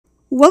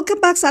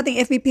Welcome back sa ating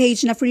FB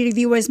page na free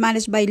reviewers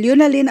managed by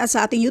Leonalyn at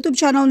sa ating YouTube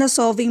channel na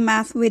Solving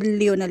Math with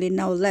Leonalyn.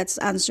 Now,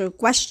 let's answer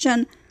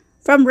question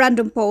from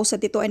random post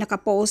at ito ay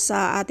nakapost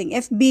sa ating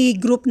FB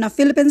group na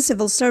Philippine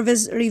Civil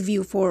Service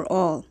Review for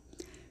All.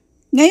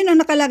 Ngayon ang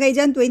nakalagay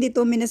dyan,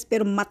 22 minutes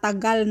pero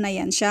matagal na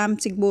yan siya,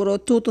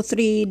 siguro 2 to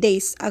 3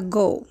 days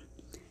ago.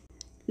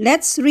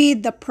 Let's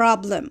read the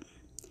problem.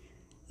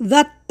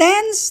 The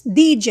tens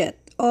digit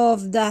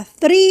of the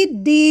 3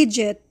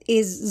 digit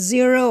is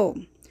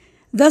 0.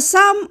 The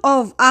sum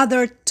of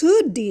other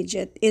 2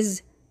 digit is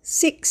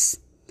 6.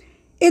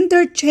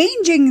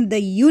 Interchanging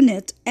the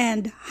unit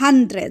and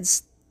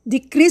hundreds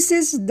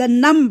decreases the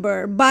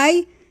number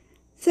by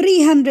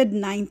 396.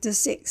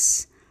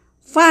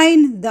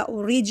 Find the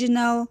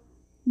original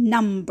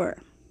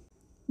number.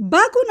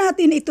 Bago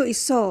natin ito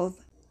isolve,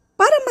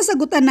 para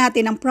masagutan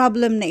natin ang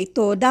problem na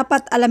ito,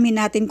 dapat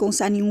alamin natin kung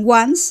saan yung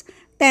ones,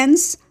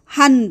 tens,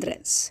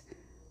 hundreds.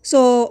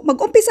 So,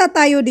 mag-umpisa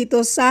tayo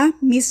dito sa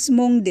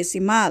mismong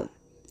decimal.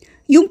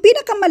 Yung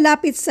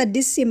pinakamalapit sa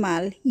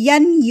decimal,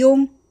 yan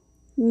yung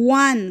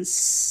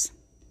ones.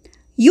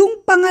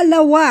 Yung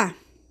pangalawa,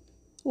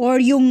 or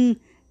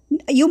yung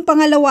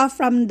pangalawa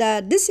from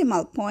the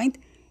decimal point,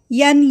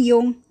 yan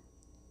yung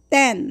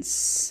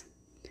tens.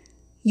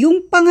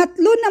 Yung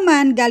pangatlo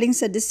naman galing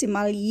sa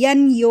decimal,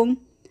 yan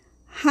yung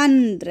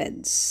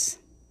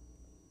hundreds.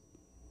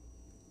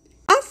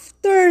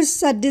 After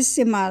sa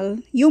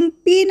decimal, yung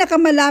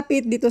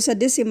pinakamalapit dito sa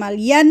decimal,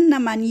 yan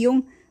naman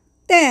yung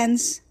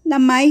tens na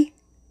may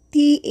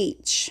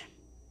TH.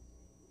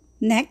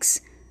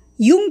 Next,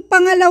 yung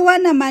pangalawa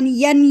naman,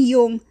 yan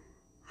yung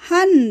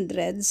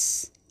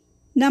hundreds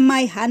na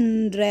may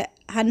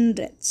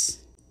hundreds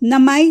na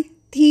may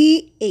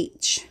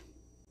TH.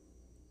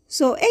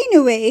 So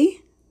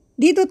anyway,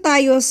 dito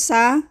tayo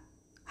sa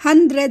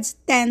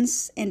hundreds,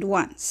 tens, and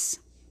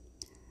ones.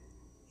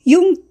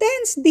 Yung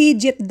tens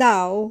digit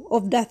daw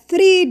of the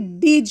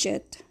 3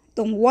 digit,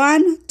 itong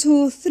 1,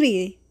 2,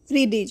 3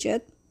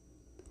 digit,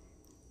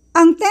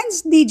 ang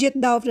tens digit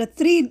daw of the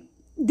 3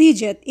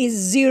 digit is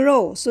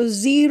 0. So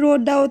 0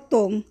 daw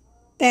tong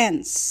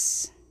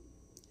tens.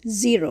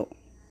 0.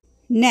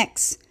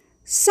 Next,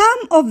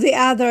 sum of the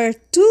other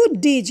 2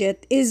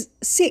 digit is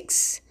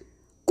 6.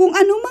 Kung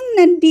anumang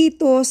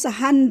nandito sa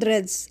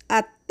hundreds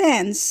at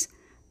tens,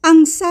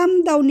 ang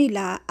sum daw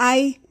nila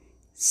ay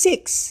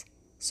 6.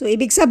 So,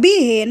 ibig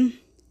sabihin,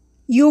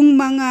 yung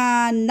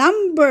mga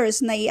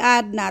numbers na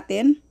i-add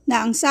natin,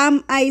 na ang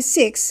sum ay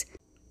 6,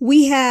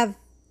 we have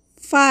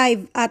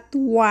 5 at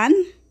 1.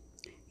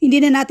 Hindi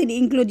na natin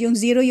i-include yung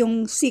 0,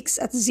 yung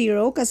 6 at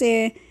 0,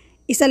 kasi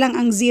isa lang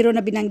ang 0 na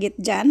binanggit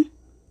dyan.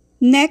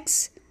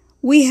 Next,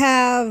 we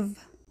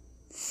have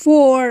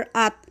 4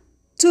 at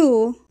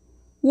 2.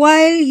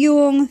 While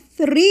yung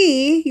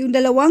 3, yung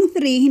dalawang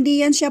 3, hindi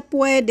yan siya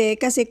pwede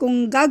kasi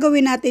kung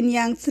gagawin natin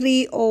yung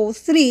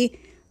 303,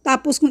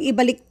 tapos kung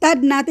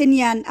ibaliktad natin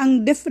yan,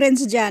 ang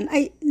difference dyan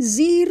ay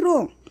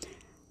 0.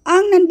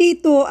 Ang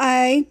nandito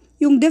ay,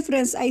 yung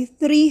difference ay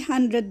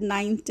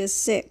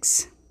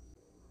 396.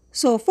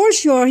 So for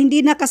sure,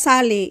 hindi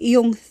nakasali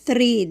yung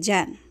 3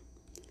 dyan.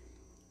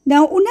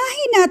 Now,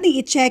 unahin natin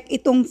i-check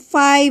itong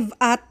 5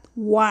 at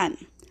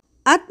 1.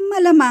 At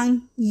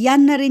malamang,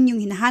 yan na rin yung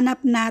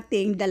hinahanap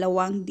nating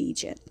dalawang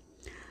digit.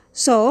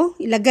 So,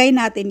 ilagay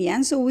natin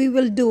yan. So, we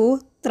will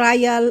do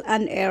trial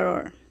and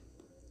error.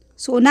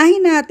 So,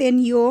 unahin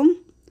natin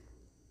yung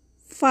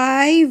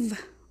 501.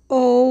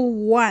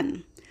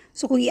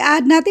 So, kung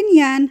i-add natin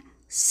yan,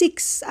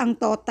 6 ang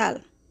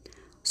total.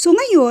 So,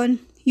 ngayon,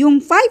 yung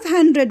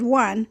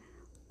 501,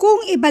 kung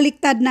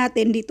ibaliktad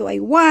natin dito ay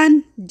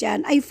 1,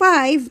 dyan ay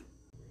 5,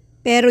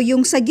 pero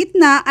yung sa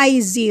gitna ay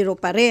 0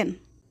 pa rin.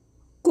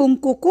 Kung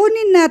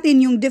kukunin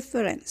natin yung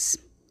difference,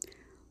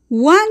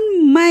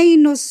 1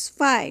 minus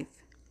 5.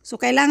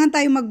 So, kailangan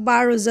tayo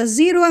mag-borrow sa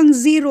 0 ang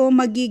 0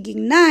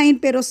 magiging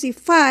 9, pero si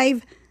 5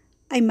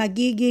 ay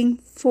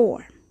magiging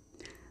 4.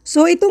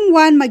 So, itong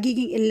 1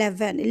 magiging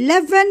 11.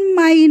 11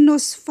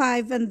 minus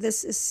 5 and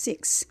this is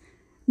 6.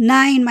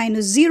 9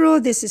 minus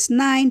 0, this is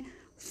 9.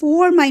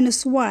 4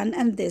 minus 1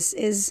 and this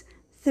is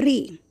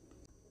 3.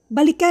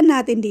 Balikan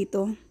natin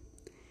dito.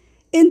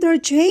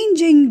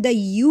 Interchanging the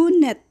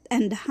unit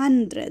and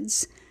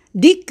hundreds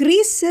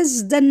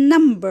decreases the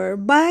number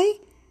by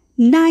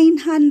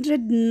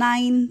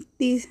 996.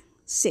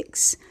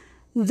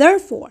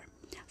 Therefore,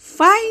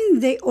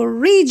 find the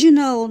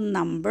original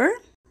number.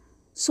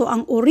 So,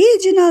 ang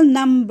original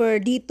number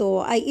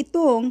dito ay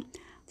itong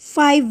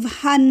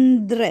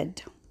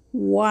 501.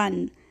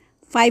 501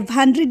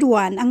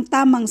 ang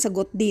tamang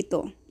sagot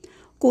dito.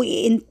 Kung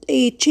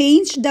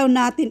i-change daw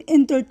natin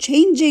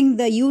interchanging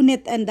the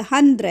unit and the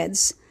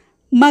hundreds,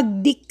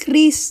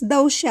 mag-decrease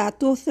daw siya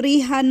to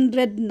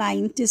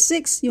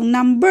 396 yung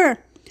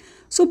number.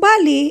 So,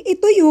 bali,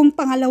 ito yung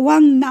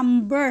pangalawang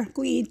number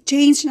kung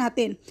i-change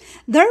natin.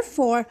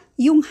 Therefore,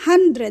 yung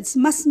hundreds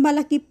mas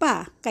malaki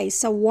pa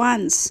kaysa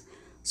ones.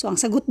 So, ang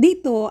sagot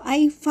dito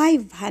ay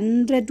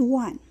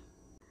 501.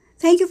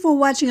 Thank you for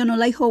watching and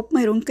I hope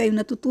mayroon kayong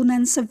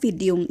natutunan sa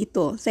videong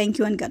ito.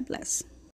 Thank you and God bless.